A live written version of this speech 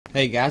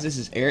Hey guys, this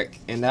is Eric,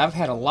 and I've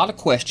had a lot of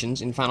questions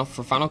in Final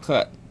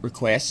Cut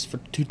requests for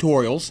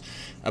tutorials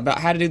about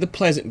how to do the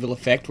Pleasantville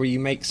effect, where you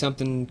make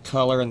something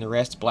color and the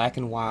rest black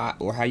and white,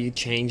 or how you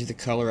change the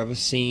color of a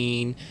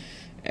scene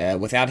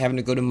without having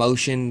to go to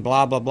motion,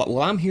 blah blah blah.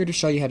 Well, I'm here to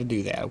show you how to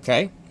do that.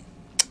 Okay?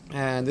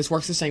 This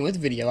works the same with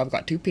video. I've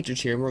got two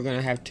pictures here, and we're going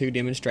to have two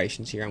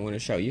demonstrations here. I'm going to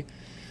show you.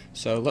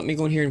 So let me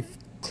go in here and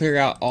clear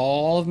out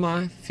all of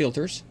my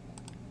filters,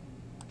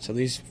 so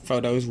these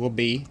photos will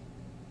be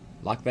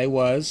like they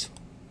was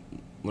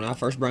when I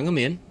first brought them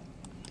in.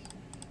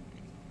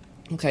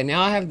 Okay,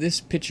 now I have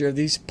this picture of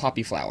these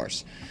poppy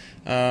flowers.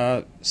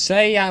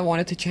 Say I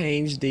wanted to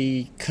change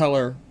the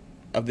color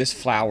of this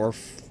flower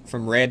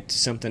from red to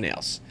something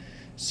else.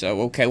 So,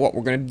 okay,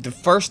 the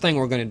first thing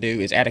we're gonna do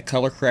is add a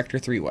color corrector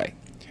three-way.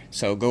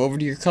 So go over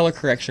to your color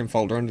correction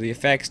folder under the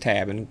effects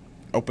tab and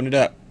open it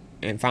up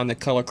and find the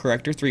color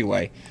corrector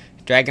three-way.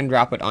 Drag and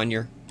drop it on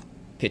your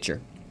picture.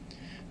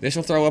 This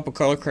will throw up a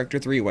color corrector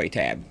three-way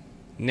tab.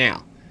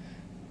 Now,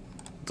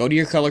 go to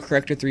your color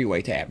corrector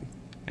three-way tab.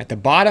 At the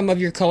bottom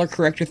of your color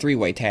corrector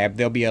three-way tab,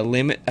 there'll be a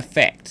limit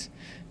effect.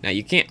 Now,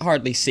 you can't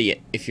hardly see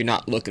it if you're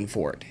not looking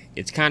for it.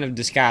 It's kind of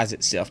disguised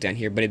itself down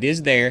here, but it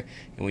is there.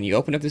 And when you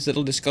open up this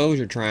little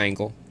disclosure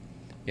triangle,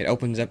 it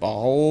opens up a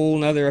whole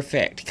nother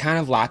effect, kind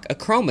of like a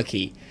chroma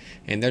key.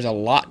 And there's a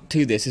lot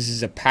to this. This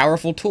is a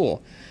powerful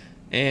tool.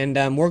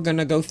 And we're going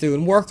to go through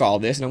and work all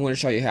this, and I'm going to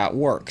show you how it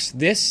works.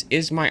 This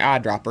is my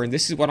eyedropper, and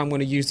this is what I'm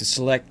going to use to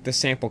select the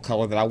sample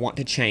color that I want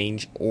to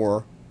change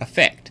or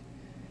affect.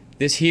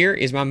 This here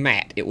is my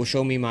matte. It will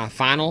show me my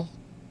final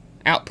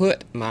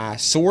output, my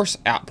source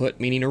output,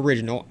 meaning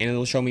original, and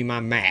it'll show me my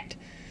matte.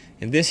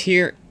 And this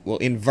here will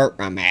invert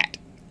my matte.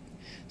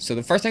 So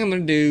the first thing I'm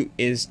going to do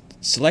is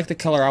select the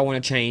color I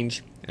want to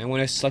change. I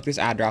want to select this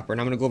eyedropper, and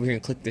I'm going to go over here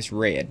and click this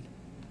red.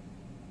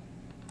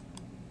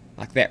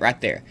 Like that right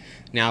there.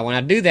 Now when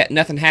I do that,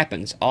 nothing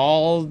happens.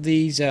 All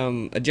these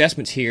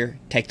adjustments here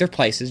take their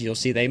places. You'll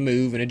see they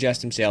move and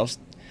adjust themselves.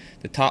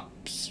 The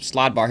top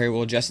slide bar here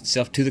will adjust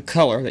itself to the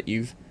color that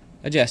you've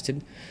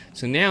adjusted.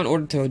 So now in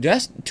order to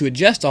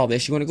adjust all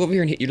this, you want to go over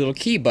here and hit your little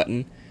key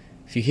button.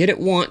 If you hit it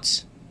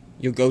once,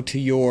 you'll go to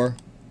your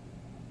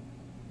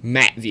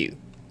matte view.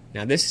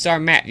 Now this is our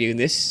matte view.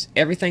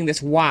 Everything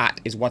that's white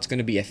is what's going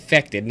to be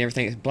affected, and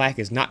everything that's black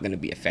is not going to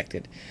be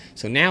affected.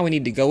 So now we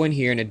need to go in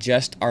here and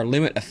adjust our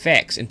limit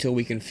effects until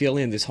we can fill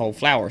in this whole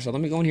flower. So let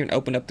me go in here and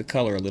open up the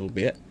color a little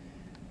bit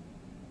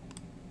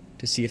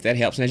to see if that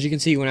helps. And as you can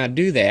see, when I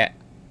do that,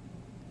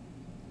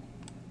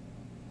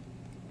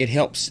 it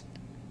helps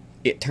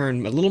it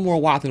turn a little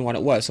more white than what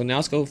it was. So now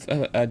let's go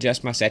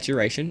adjust my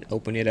saturation,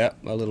 open it up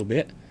a little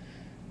bit.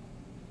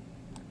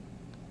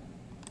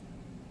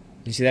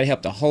 You see that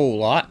helped a whole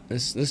lot.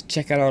 Let's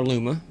check out our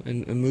Luma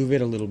and move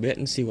it a little bit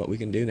and see what we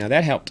can do. Now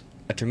that helped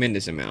a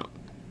tremendous amount.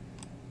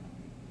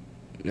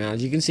 Now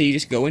as you can see, you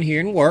just go in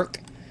here and work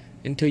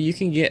until you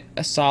can get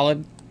a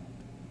solid,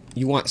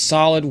 you want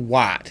solid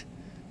white.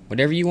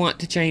 Whatever you want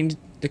to change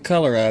the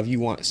color of, you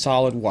want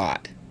solid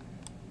white.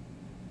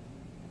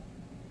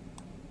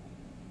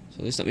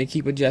 So just let me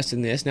keep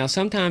adjusting this. Now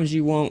sometimes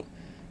you won't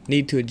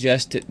need to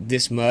adjust it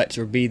this much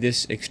or be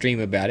this extreme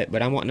about it,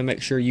 but I'm wanting to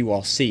make sure you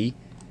all see,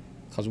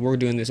 because we're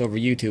doing this over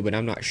YouTube, but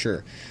I'm not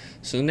sure.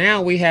 So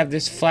now we have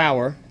this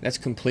flower that's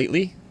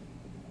completely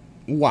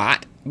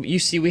white. You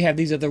see we have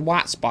these other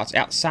white spots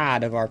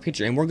outside of our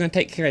picture, and we're going to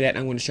take care of that, and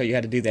I'm going to show you how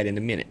to do that in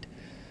a minute.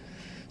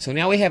 So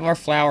now we have our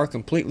flower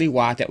completely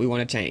white that we want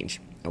to change.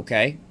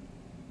 Okay?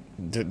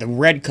 The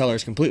red color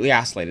is completely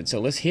isolated. So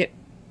let's hit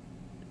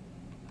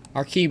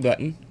our key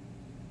button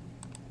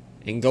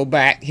and go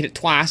back, hit it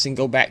twice, and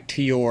go back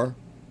to your,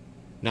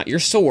 not your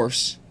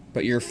source,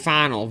 but your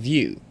final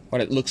view,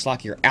 what it looks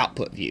like, your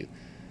output view.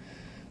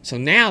 So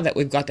now that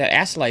we've got that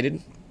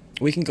isolated,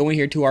 we can go in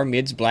here to our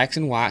mids, blacks,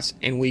 and whites,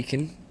 and we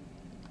can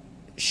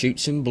shoot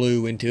some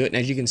blue into it. And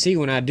as you can see,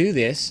 when I do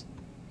this,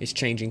 it's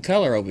changing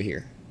color over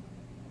here.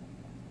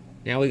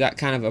 Now we got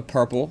kind of a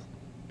purple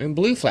and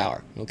blue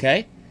flower.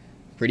 Okay,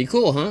 pretty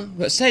cool, huh?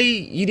 But say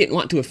you didn't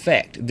want to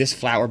affect this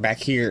flower back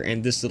here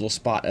and this little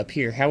spot up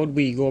here. How would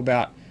we go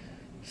about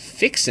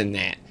fixing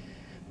that?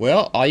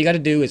 Well, all you got to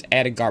do is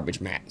add a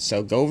garbage matte.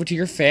 So go over to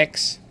your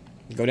effects,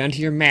 go down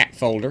to your matte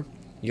folder.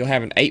 You'll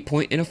have an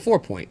 8-point and a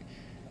 4-point.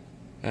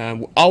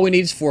 All we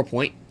need is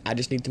 4-point. I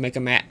just need to make a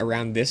matte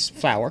around this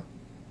flower.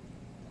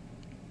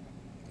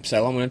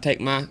 So I'm going to take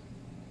my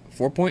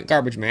 4-point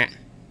garbage matte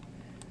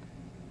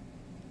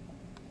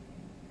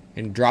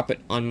and drop it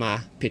on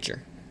my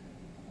picture.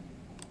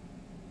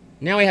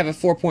 Now we have a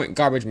 4-point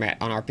garbage matte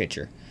on our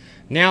picture.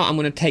 Now I'm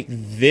going to take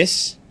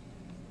this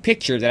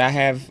picture that I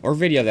have, or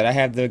video that I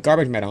have the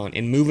garbage matte on,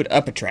 and move it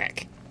up a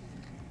track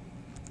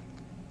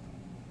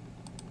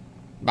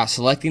by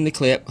selecting the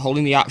clip,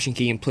 holding the option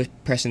key, and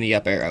pressing the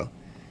up arrow.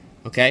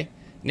 Okay,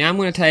 now I'm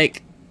going to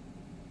take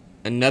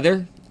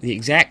the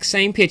exact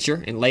same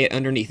picture and lay it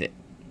underneath it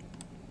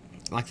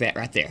like that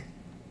right there.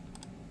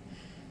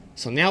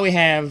 So now we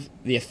have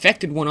the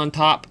affected one on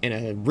top and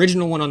an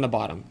original one on the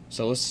bottom.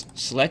 So let's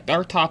select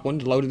our top one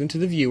to load it into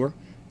the viewer,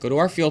 go to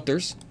our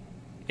filters,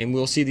 and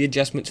we'll see the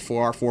adjustments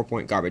for our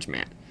 4-point garbage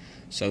mat.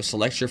 So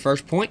select your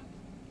first point,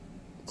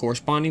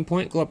 corresponding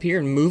point, go up here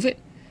and move it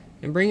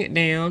and bring it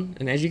down,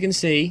 and as you can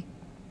see,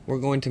 we're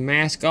going to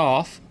mask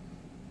off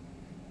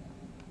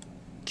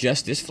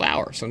just this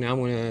flower. So now I'm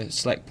going to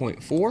select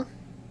point 4.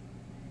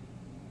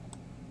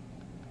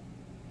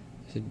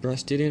 Just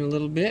brush it in a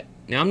little bit.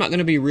 Now I'm not going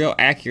to be real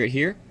accurate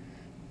here,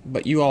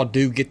 but you all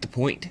do get the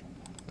point.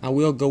 I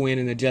will go in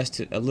and adjust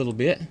it a little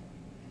bit.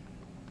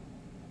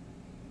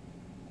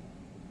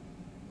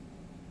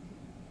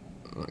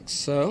 Like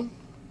so.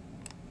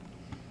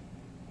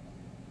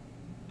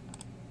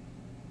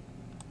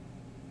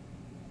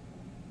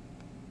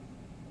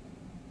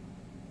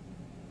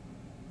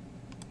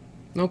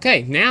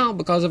 Okay, now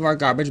because of our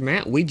garbage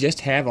mat, we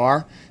just have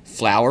our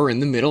flower in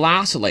the middle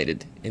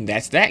isolated. And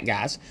that's that,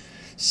 guys.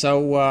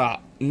 So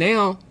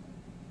now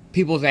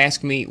people have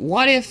asked me,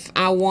 what if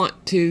I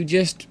want to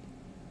just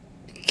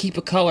keep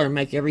a color and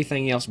make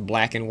everything else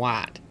black and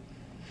white?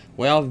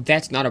 Well,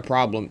 that's not a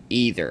problem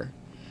either.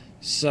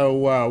 So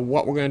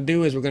what we're going to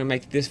do is we're going to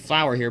make this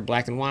flower here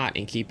black and white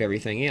and keep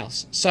everything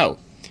else. So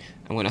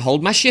I'm going to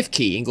hold my shift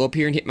key and go up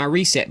here and hit my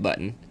reset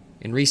button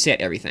and reset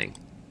everything.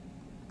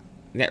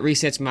 That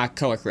resets my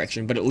color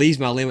correction, but it leaves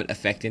my limit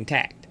effect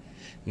intact.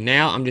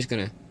 Now I'm just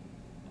going to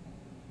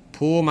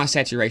pull my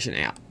saturation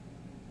out.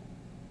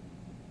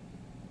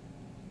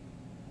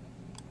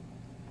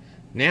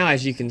 Now,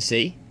 as you can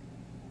see,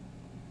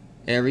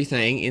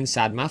 everything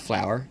inside my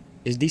flower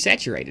is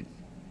desaturated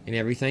and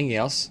everything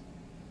else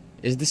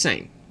is the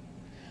same.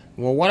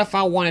 Well, what if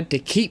I wanted to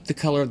keep the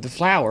color of the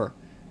flower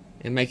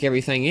and make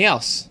everything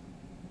else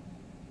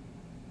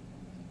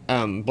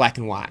black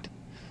and white?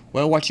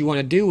 Well, what you want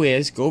to do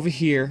is go over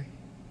here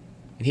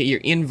and hit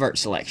your invert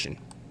selection.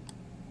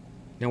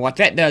 Now what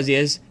that does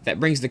is that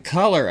brings the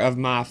color of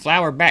my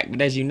flower back,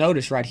 but as you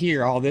notice right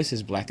here, all this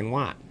is black and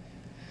white.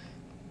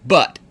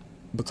 But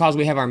because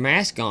we have our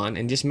mask on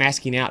and just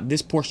masking out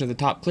this portion of the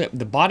top clip,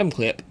 the bottom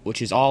clip,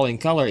 which is all in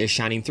color, is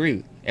shining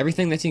through.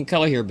 Everything that's in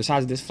color here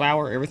besides this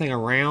flower, everything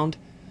around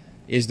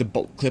is the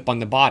clip on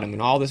the bottom,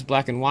 and all this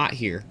black and white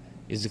here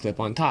is the clip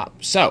on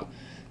top. So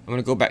I'm going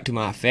to go back to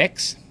my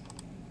effects.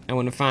 I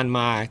want to find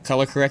my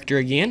color corrector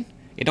again.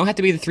 It don't have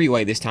to be the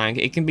 3-way this time.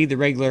 It can be the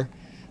regular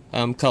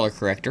color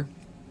corrector.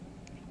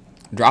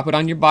 Drop it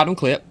on your bottom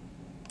clip.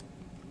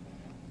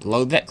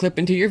 Load that clip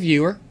into your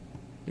viewer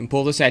and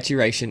pull the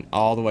saturation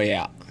all the way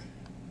out.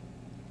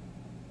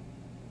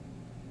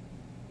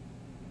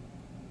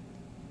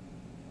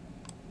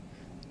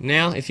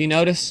 Now, if you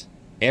notice,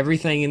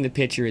 everything in the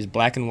picture is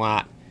black and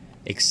white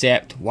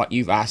except what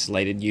you've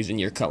isolated using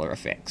your color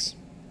effects.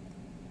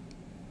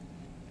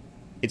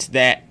 It's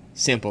that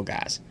simple,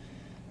 guys.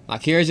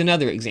 Like here's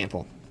another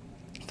example.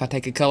 If I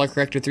take a color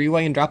corrector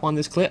 3-way and drop on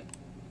this clip,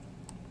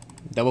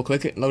 double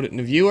click it, load it in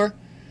the viewer,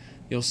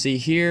 you'll see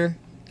here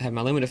I have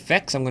my limit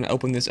effects. I'm going to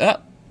open this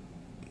up,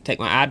 take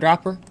my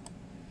eyedropper.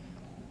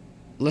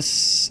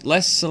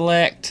 Let's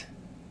select,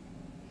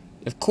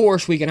 of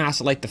course we can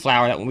isolate the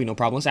flower, that won't be no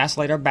problem. Let's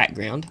isolate our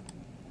background.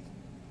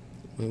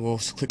 We will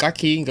click our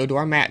key and go to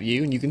our map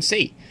view, and you can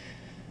see.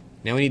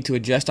 Now we need to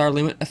adjust our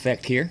limit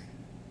effect here.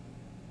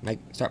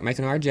 Start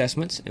making our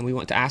adjustments, and we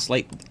want to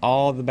isolate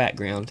all the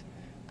background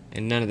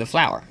and none of the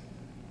flower.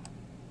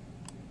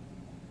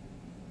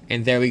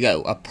 And there we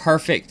go, a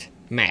perfect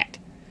mat.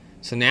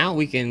 So now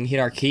we can hit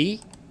our key.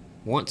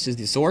 Once is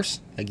the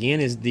source, again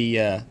is the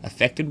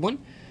affected one.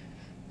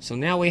 So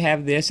now we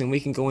have this, and we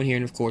can go in here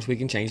and of course we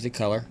can change the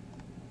color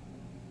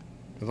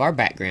of our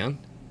background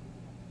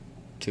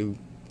to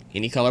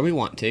any color we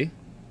want to.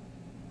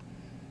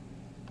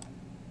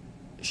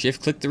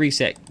 Shift click the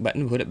reset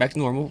button, put it back to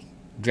normal.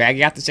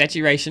 Drag out the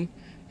saturation.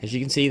 As you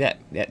can see,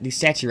 that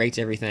desaturates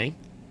everything.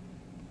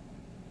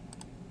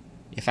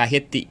 If I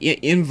hit the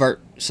invert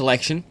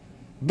selection,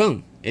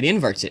 boom, it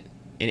inverts it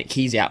and it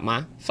keys out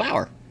my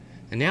flower.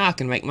 And now I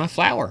can make my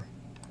flower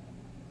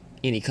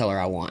any color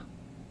I want.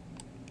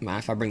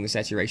 If I bring the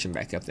saturation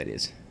back up, that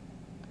is.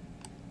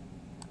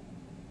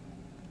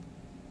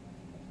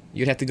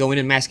 You'd have to go in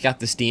and mask out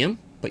the stem,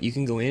 but you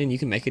can go in and you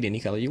can make it any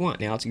color you want.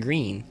 Now it's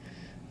green.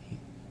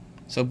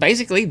 So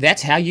basically,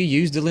 that's how you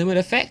use the limit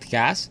effect,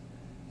 guys.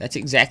 That's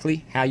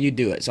exactly how you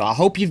do it. So I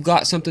hope you've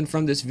got something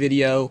from this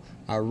video.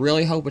 I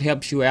really hope it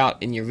helps you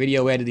out in your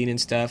video editing and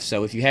stuff.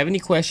 So if you have any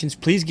questions,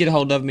 please get a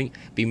hold of me.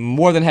 Be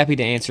more than happy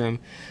to answer them.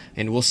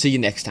 And we'll see you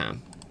next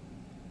time.